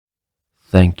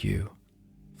Thank you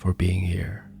for being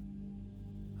here.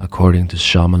 According to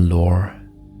shaman lore,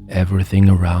 everything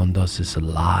around us is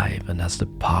alive and has the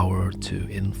power to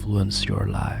influence your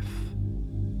life.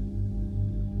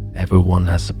 Everyone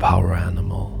has a power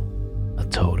animal, a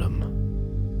totem.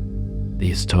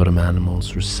 These totem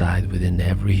animals reside within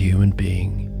every human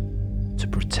being to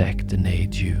protect and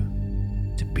aid you,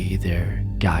 to be there,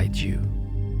 guide you,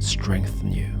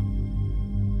 strengthen you.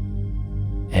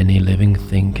 Any living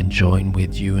thing can join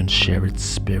with you and share its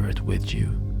spirit with you,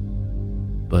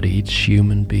 but each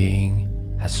human being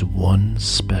has one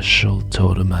special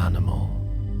totem animal.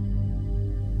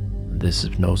 This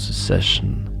hypnosis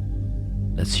session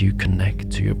lets you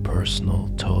connect to your personal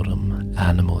totem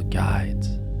animal guide.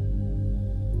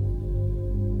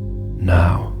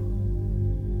 Now,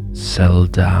 settle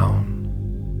down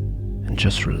and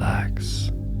just relax.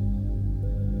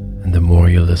 And the more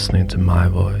you're listening to my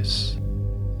voice,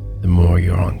 the more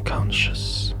your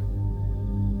unconscious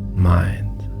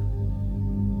mind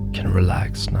can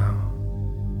relax now.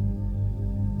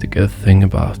 The good thing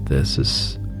about this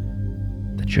is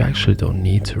that you actually don't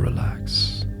need to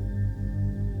relax.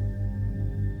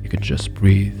 You can just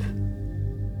breathe,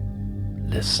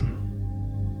 listen.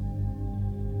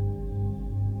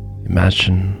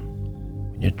 Imagine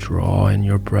when you draw in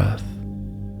your breath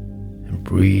and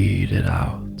breathe it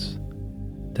out,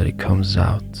 that it comes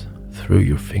out through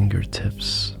your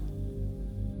fingertips.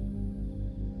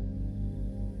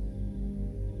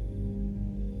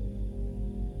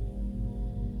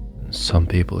 Some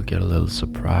people get a little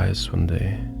surprised when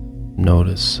they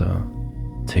notice a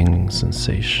tingling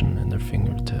sensation in their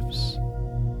fingertips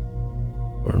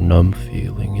or a numb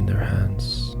feeling in their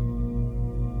hands,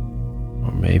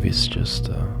 or maybe it's just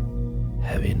a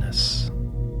heaviness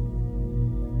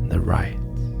in the right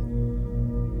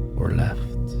or left.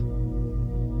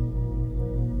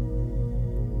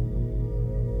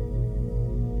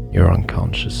 Your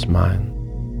unconscious mind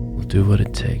will do what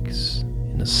it takes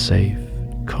in a safe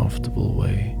and comfortable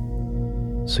way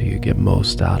so you get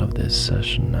most out of this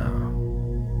session now.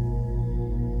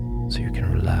 So you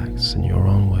can relax in your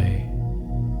own way.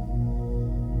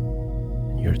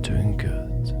 And you're doing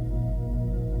good.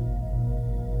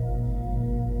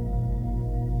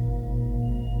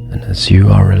 And as you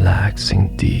are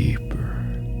relaxing deeper,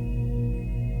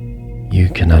 you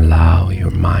can allow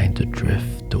your mind to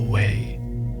drift away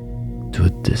to a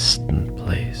distant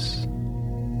place,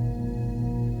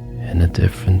 in a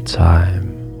different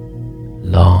time,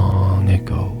 long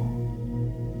ago,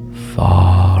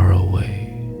 far away.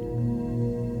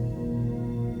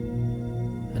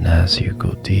 And as you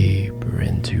go deeper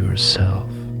into yourself,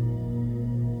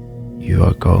 you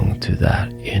are going to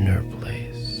that inner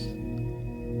place,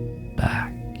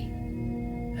 back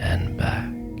and back.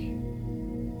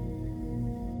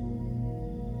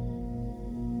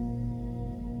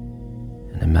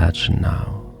 Imagine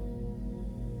now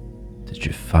that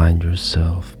you find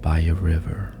yourself by a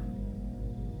river,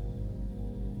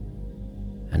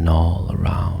 and all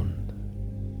around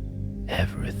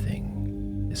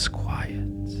everything is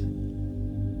quiet,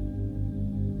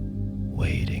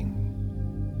 waiting,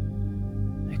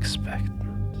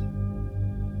 expectant,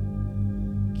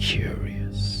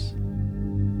 curious.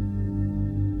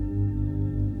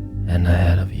 And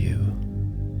ahead of you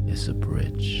is a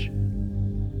bridge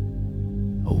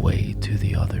away to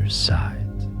the other side,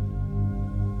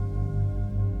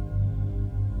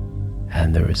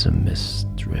 and there is a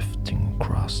mist drifting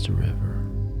across the river,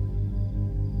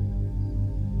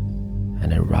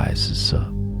 and it rises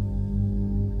up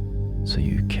so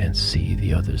you can't see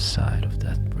the other side of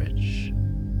that bridge,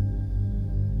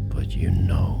 but you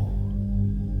know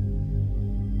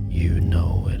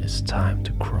it is time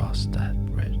to cross that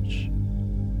bridge.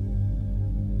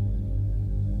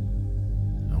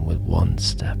 With one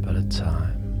step at a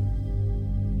time,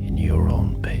 in your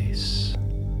own pace,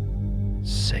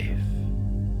 safe,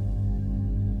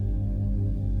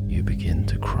 you begin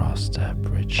to cross that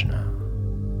bridge now.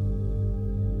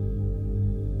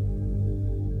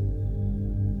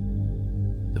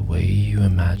 The way you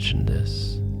imagine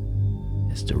this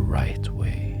is the right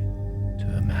way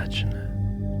to imagine it.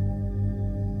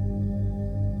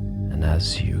 And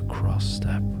as you cross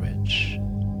that bridge,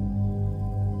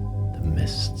 the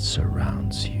mist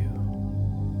surrounds you,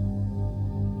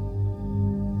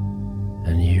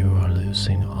 and you are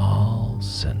losing all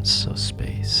sense of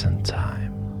space and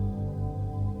time,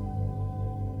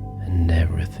 and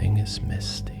everything is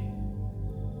misty,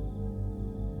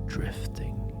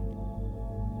 drifting,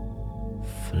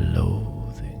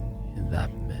 floating in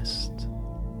that mist,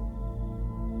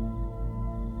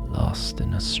 lost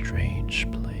in a strange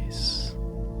place.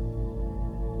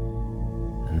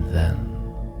 And then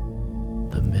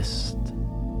mist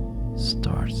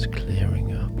starts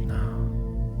clearing up now.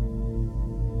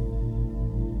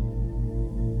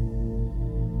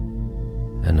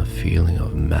 And a feeling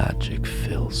of magic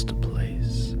fills the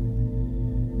place.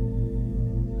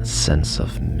 A sense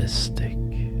of mystic,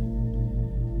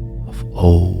 of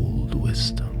old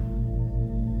wisdom,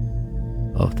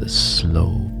 of the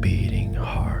slow beating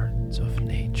heart of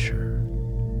nature.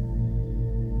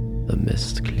 The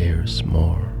mist clears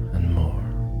more and more,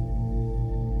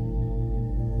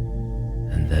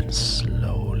 and then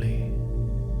slowly,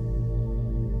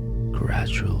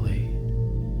 gradually,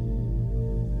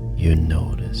 you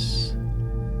notice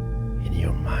in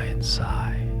your mind's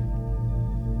eye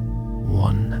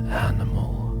one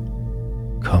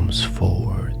animal comes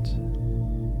forward,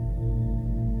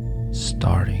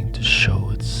 starting to show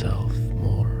itself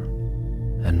more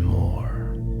and more.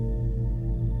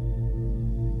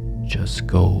 Just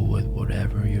go with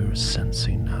whatever you're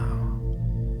sensing now.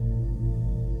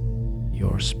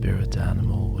 Your spirit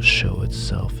animal will show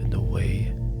itself in the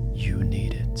way you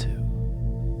need it to,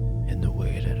 in the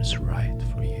way that is right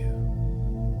for you.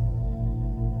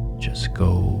 Just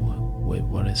go with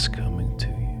what is coming to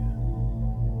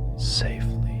you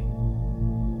safely.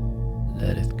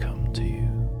 Let it come to you.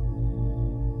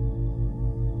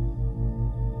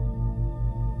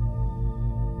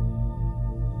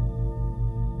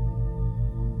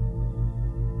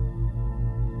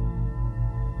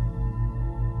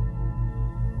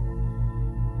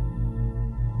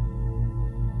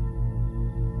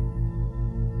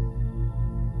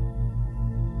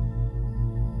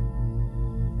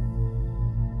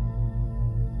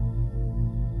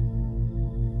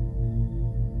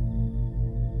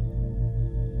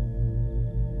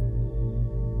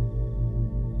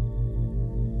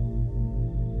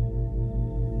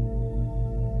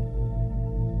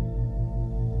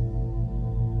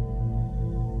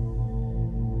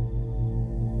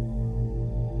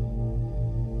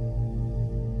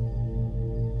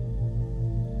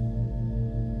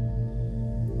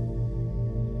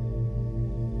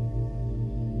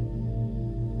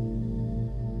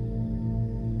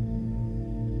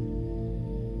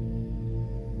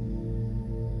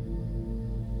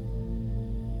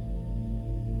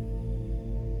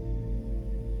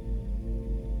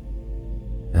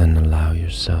 And allow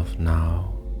yourself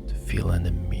now to feel an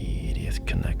immediate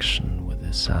connection with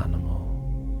this animal.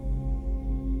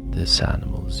 This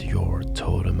animal is your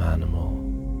totem animal,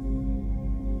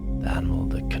 the animal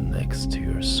that connects to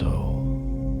your soul,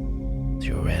 to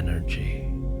your energy.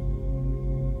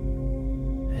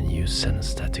 And you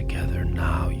sense that together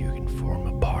now you can form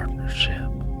a partnership.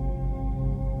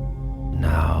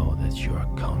 Now that you are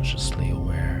consciously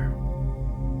aware,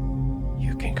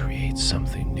 you can create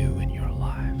something new in your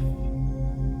life.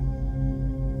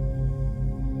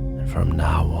 And from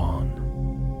now on,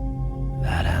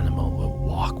 that animal will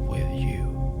walk with you,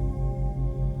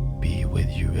 be with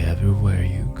you everywhere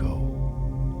you go,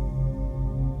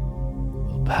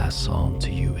 will pass on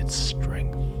to you its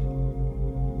strength,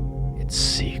 its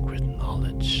secret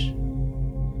knowledge.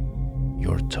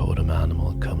 Your totem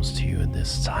animal comes to you in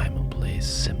this time and place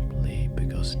simply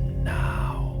because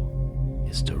now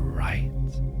is the right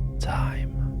time.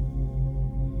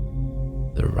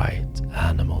 The right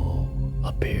animal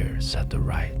appears at the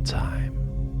right time.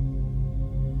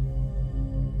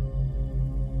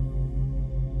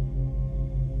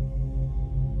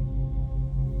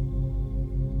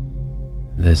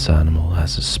 This animal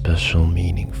has a special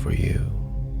meaning for you,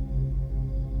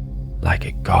 like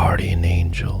a guardian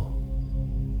angel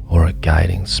or a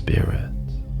guiding spirit.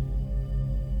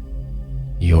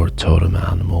 Your totem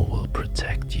animal will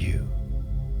protect you,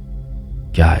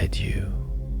 guide you,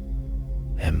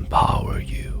 empower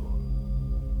you.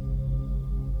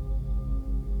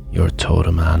 Your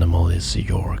totem animal is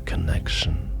your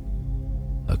connection,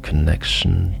 a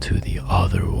connection to the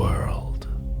other world,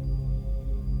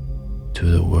 to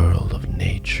the world of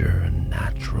nature and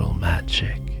natural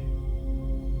magic,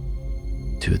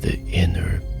 to the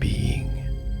inner being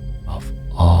of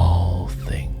all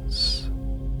things.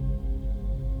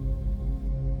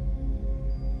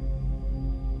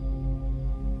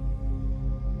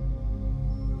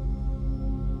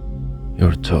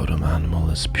 Your totem animal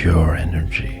is pure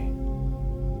energy,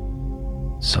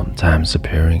 sometimes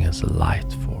appearing as a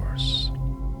light force,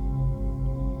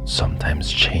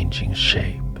 sometimes changing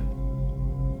shape,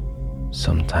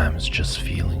 sometimes just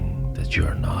feeling that you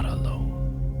are not alone.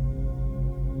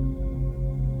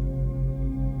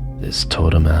 This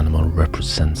totem animal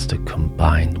represents the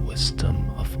combined wisdom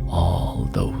of all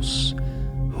those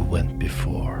who went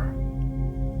before.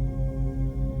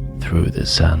 Through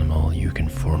this animal, you can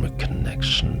form a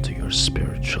connection to your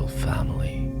spiritual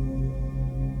family,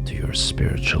 your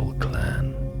spiritual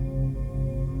clan.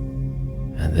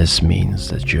 And this means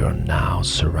that you are now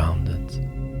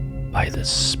surrounded by the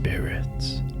spirit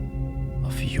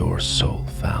of your soul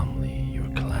family, your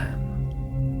clan.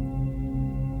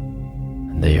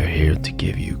 And they are here to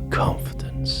give you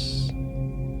confidence,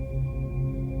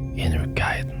 inner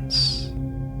guidance,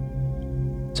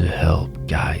 to help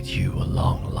guide you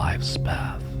along life's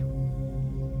path.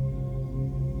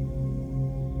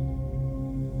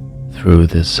 Through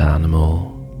this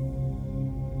animal,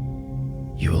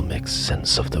 you will make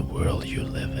sense of the world you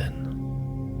live in.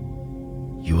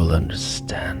 You will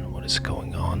understand what is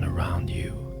going on around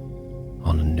you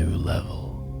on a new level.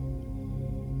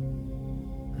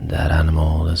 And that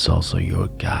animal is also your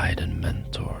guide and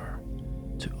mentor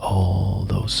to all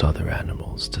those other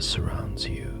animals that surround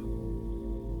you.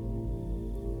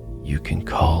 You can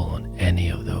call on any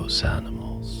of those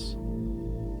animals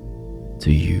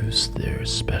to use their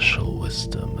special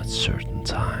wisdom at certain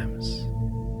times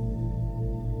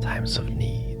of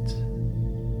need.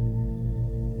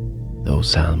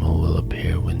 Those animals will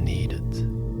appear when needed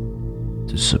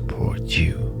to support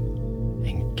you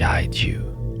and guide you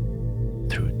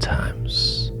through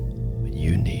times when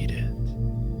you need it.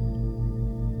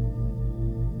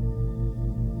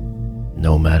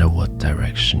 No matter what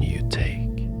direction you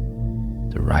take,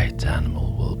 the right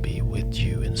animal will be with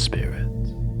you in spirit,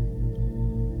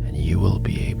 and you will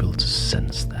be able to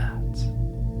sense that,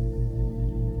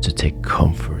 to take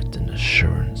comfort and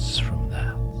assurance from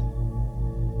that,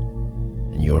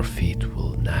 and your feet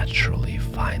will naturally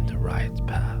find the right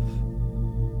path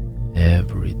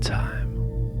every time.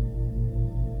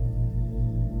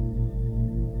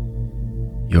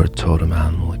 Your totem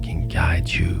animal can guide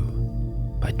you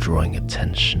by drawing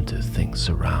attention to things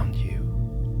around you,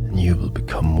 and you will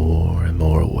become more and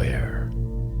more aware,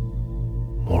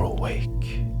 more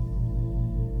awake,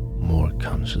 more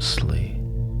consciously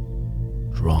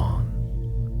drawn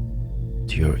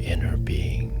to your inner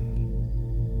being,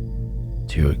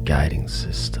 to your guiding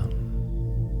system,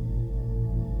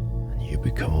 and you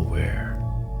become aware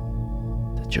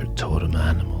that your totem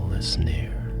animal is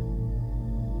near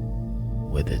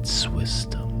with its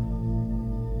wisdom,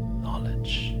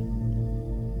 knowledge.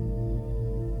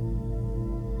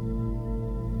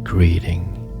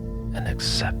 Greeting and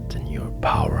accepting your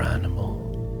power animal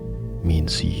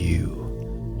means you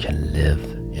can live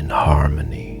in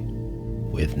harmony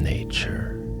with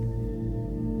nature.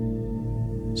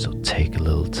 So take a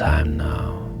little time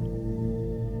now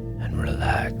and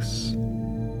relax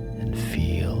and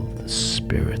feel the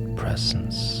spirit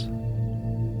presence.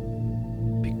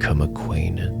 Become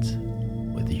acquainted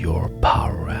with your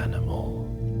power animal.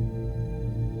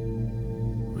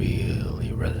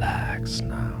 Really relax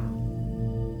now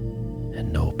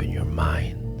and open your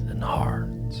mind and heart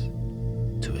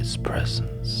to its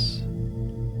presence,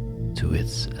 to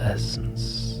its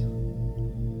essence.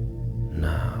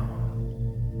 Now,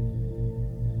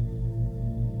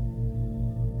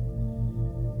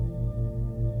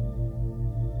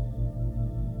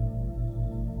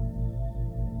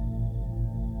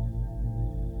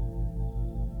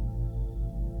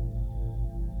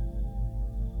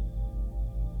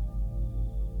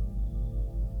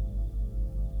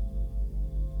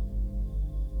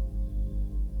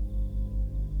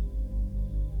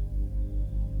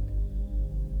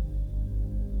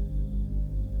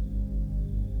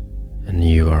 and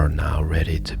you are now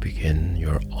ready to begin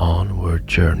your onward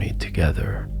journey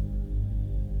together.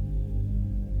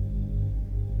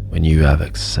 When you have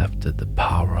accepted the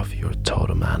power of your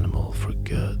totem animal for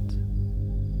good,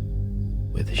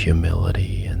 with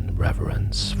humility and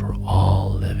reverence for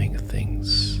all living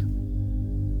things,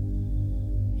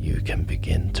 you can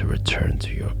begin to return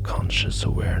to your conscious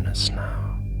awareness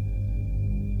now,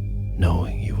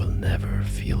 knowing you will never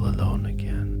feel alone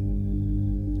again.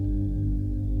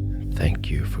 Thank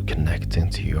you for connecting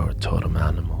to your totem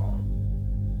animal.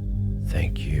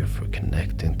 Thank you for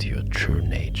connecting to your true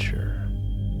nature,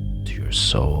 to your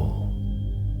soul,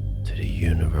 to the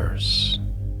universe,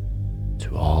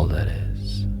 to all that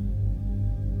is.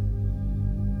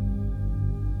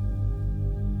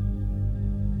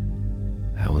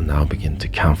 I will now begin to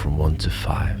count from 1 to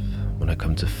 5. When I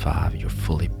come to 5, you're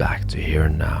fully back to here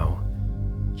and now,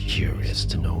 curious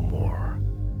to know more,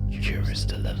 curious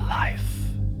to live life.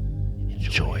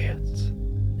 Enjoy it,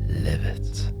 live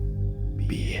it,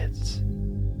 be it.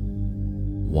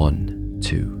 1,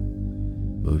 2,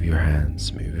 move your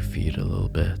hands, move your feet a little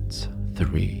bit.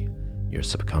 3, your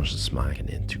subconscious mind can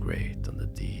integrate on the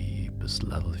deepest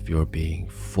level of your being.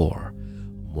 4,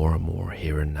 more and more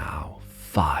here and now.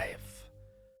 5,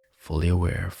 fully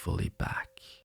aware, fully back.